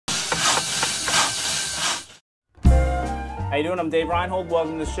How you doing? I'm Dave Reinhold.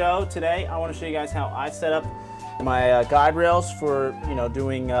 Welcome to the show. Today I want to show you guys how I set up my guide rails for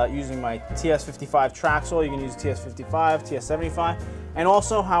doing using my TS55 Traxel. You can use TS55, TS75, and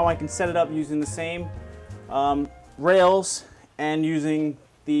also how I can set it up using the same rails and using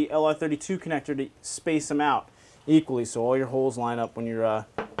the LR32 connector to space them out equally so all your holes line up when you're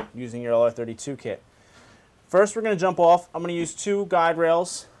using your LR32 kit. First, we're going to jump off. I'm going to use two guide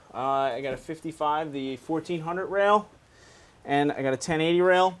rails. I got a 55, the 1400 rail, and I got a 1080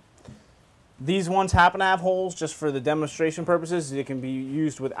 rail. These ones happen to have holes just for the demonstration purposes. They can be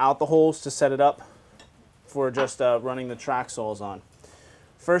used without the holes to set it up for just running the Traxels on.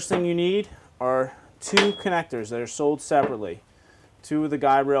 First thing you need are two connectors that are sold separately. Two of the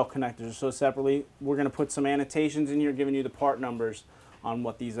guide rail connectors are sold separately. We're going to put some annotations in here giving you the part numbers on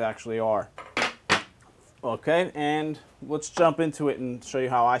what these actually are. Okay, and let's jump into it and show you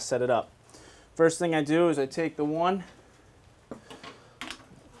how I set it up. First thing I do is I take the one,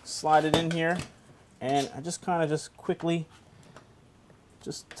 slide it in here, and I just kind of quickly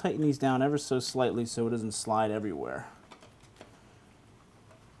tighten these down ever so slightly so it doesn't slide everywhere.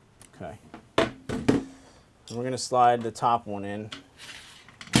 Okay. And we're going to slide the top one in,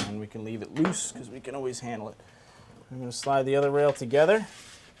 and we can leave it loose because we can always handle it. I'm going to slide the other rail together.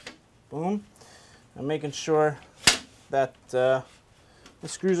 Boom. I'm making sure that the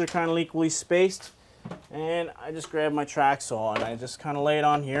screws are kind of equally spaced, and I just grab my track saw and I just kind of lay it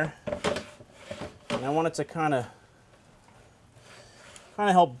on here, and I want it to kind of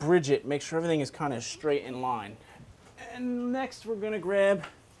help bridge it, make sure everything is kind of straight in line. And next we're going to grab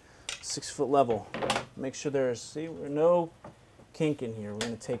 6-foot level. Make sure there's no kink in here. We're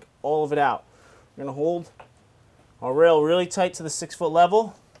going to take all of it out. We're going to hold our rail really tight to the 6-foot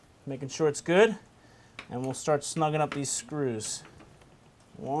level, making sure it's good. And we'll start snugging up these screws.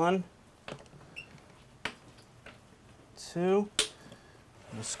 1, 2,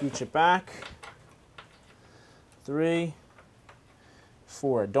 we'll scooch it back. 3,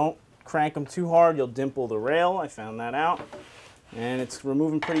 4. Don't crank them too hard, you'll dimple the rail. I found that out. And it's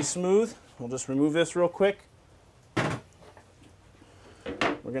removing pretty smooth. We'll just remove this real quick. We're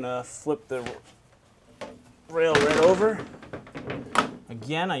gonna flip the rail right over.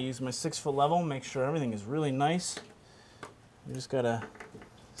 Again, I use my 6-foot level, make sure everything is really nice. You just gotta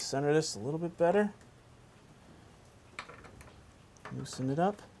center this a little bit better. Loosen it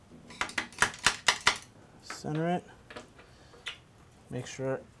up. Center it. Make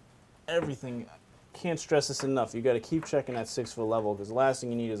sure everything, can't stress this enough, you gotta keep checking that 6-foot level because the last thing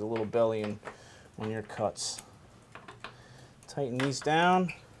you need is a little belly in on your cuts. Tighten these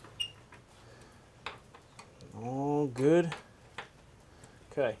down. All good.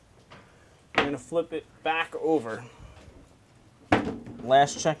 Okay, I'm going to flip it back over.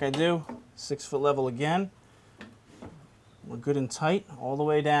 Last check I do, 6-foot level again. We're good and tight all the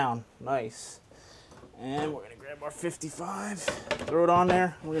way down. Nice. And we're going to grab our 55, throw it on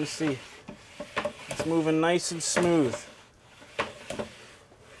there. We're going to see it's moving nice and smooth.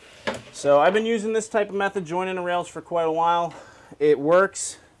 So I've been using this type of method, joining the rails, for quite a while. It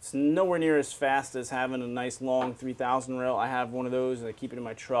works. It's nowhere near as fast as having a nice long 3000 rail. I have one of those and I keep it in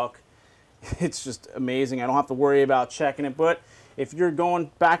my truck. It's just amazing. I don't have to worry about checking it. But if you're going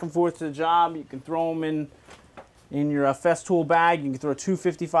back and forth to the job, you can throw them in your Festool bag. You can throw two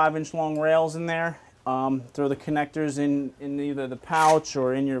 55-inch long rails in there. Throw the connectors in either the pouch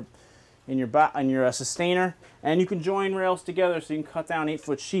or in your sustainer, and you can join rails together so you can cut down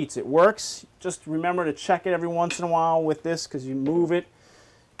 8-foot sheets. It works. Just remember to check it every once in a while with this because you move it.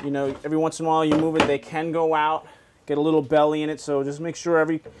 You know, every once in a while you move it, they can go out, get a little belly in it. So just make sure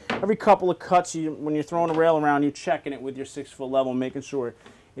every couple of cuts, when you're throwing a rail around, you're checking it with your 6-foot level, making sure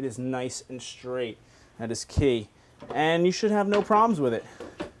it is nice and straight. That is key. And you should have no problems with it.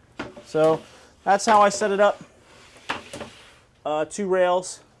 So that's how I set it up. Two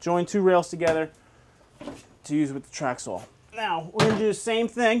rails, join two rails together to use with the Traxel. Now we're going to do the same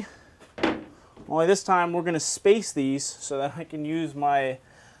thing, only this time we're going to space these so that I can use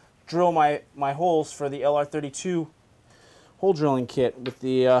drill my holes for the LR32 hole drilling kit with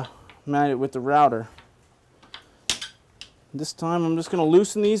the router. This time I'm just going to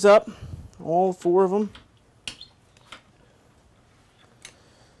loosen these up, all 4 of them.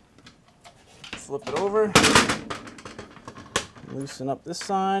 Flip it over, loosen up this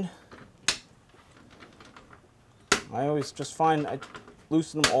side. I always just find I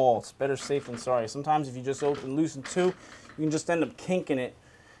loosen them all. It's better safe than sorry. Sometimes if you just loosen 2, you can just end up kinking it.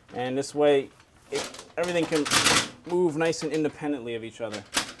 And this way, everything can move nice and independently of each other.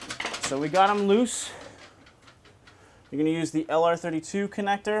 So we got them loose. You're going to use the LR32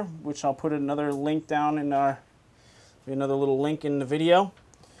 connector, which I'll put another link down in our Be another little link in the video.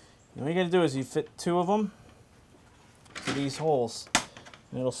 And what you're going to do is you fit 2 of them to these holes.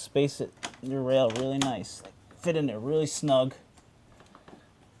 And it'll space your rail really nice. Fit in there really snug.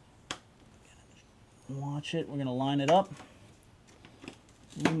 Watch it. We're going to line it up.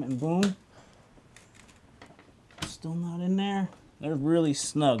 Boom and boom. Still not in there. They're really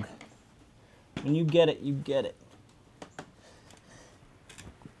snug. When you get it, you get it.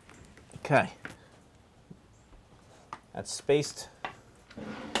 Okay. That's spaced.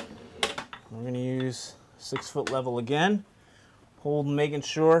 We're going to use 6-foot level again. Hold, making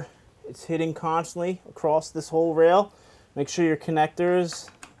sure it's hitting constantly across this whole rail. Make sure your connectors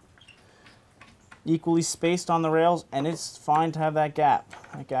equally spaced on the rails, and it's fine to have that gap.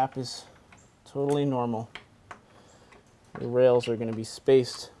 That gap is totally normal. The rails are going to be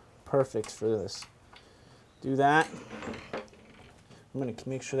spaced perfect for this. Do that. I'm going to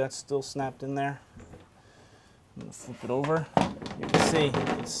make sure that's still snapped in there. I'm going to flip it over. You can see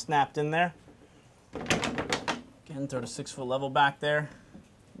it's snapped in there. Again, throw the 6-foot level back there,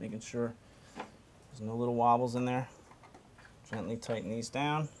 making sure there's no little wobbles in there. Gently tighten these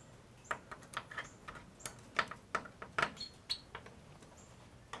down.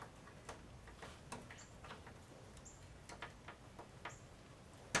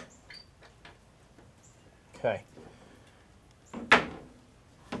 Okay.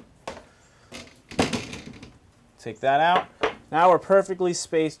 Take that out. Now we're perfectly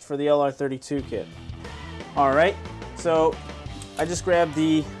spaced for the LR32 kit. All right, so I just grabbed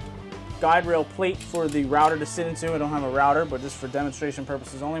the guide rail plate for the router to sit into. I don't have a router, but just for demonstration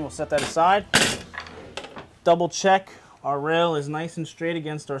purposes only, we'll set that aside. Double check our rail is nice and straight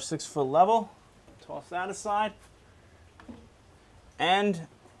against our 6-foot level. Toss that aside. And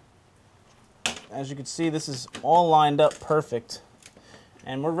as you can see, this is all lined up perfect.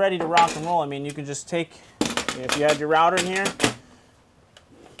 And we're ready to rock and roll. I mean, you can just take, if you had your router in here,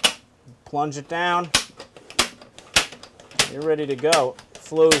 plunge it down, you're ready to go. It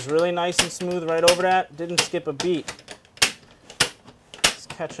flows really nice and smooth right over that. Didn't skip a beat. It's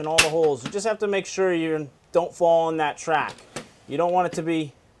catching all the holes. You just have to make sure you don't fall on that track. You don't want it to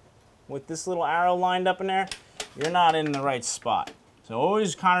be, with this little arrow lined up in there, you're not in the right spot. So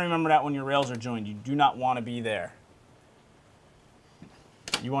always kind of remember that when your rails are joined. You do not want to be there.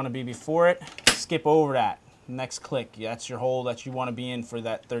 You want to be before it. Skip over that. Next click. That's your hole that you want to be in for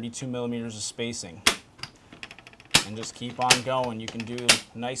that 32 millimeters of spacing. And just keep on going. You can do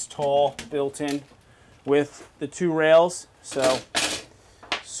nice tall built-in with the 2 rails. So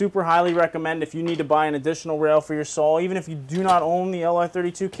super highly recommend if you need to buy an additional rail for your saw, even if you do not own the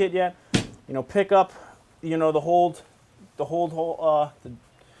LR32 kit yet, you know, pick up, you know, the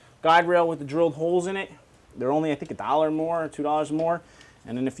guide rail with the drilled holes in it. They're only, I think, $1 more or $2 more.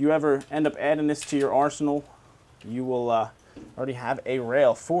 And then if you ever end up adding this to your arsenal, you will already have a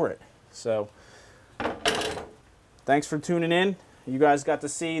rail for it. So thanks for tuning in. You guys got to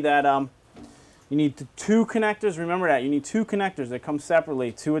see that you need 2 connectors. Remember that. You need 2 connectors that come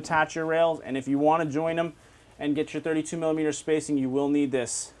separately to attach your rails. And if you want to join them and get your 32 millimeter spacing, you will need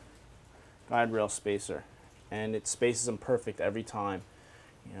this guide rail spacer. And it spaces them perfect every time.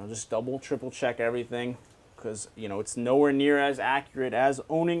 You know, just double, triple check everything, because, you know, it's nowhere near as accurate as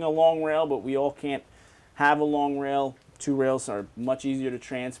owning a long rail, but we all can't have a long rail. 2 rails are much easier to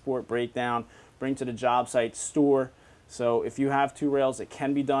transport, break down, bring to the job site, store. So if you have 2 rails, it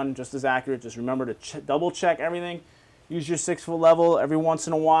can be done just as accurate. Just remember to double check everything. Use your 6-foot level every once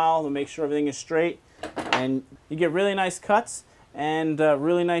in a while to make sure everything is straight. And you get really nice cuts and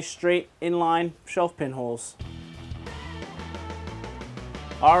really nice straight inline shelf pin holes.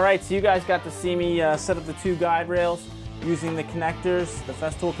 Alright, so you guys got to see me set up the 2 guide rails using the connectors, the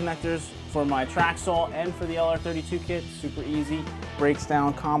Festool connectors for my track saw and for the LR32 kit. Super easy, breaks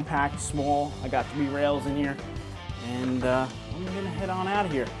down, compact, small. I got 3 rails in here, and I'm gonna head on out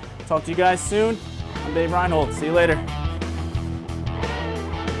of here. Talk to you guys soon. I'm Dave Reinhold. See you later.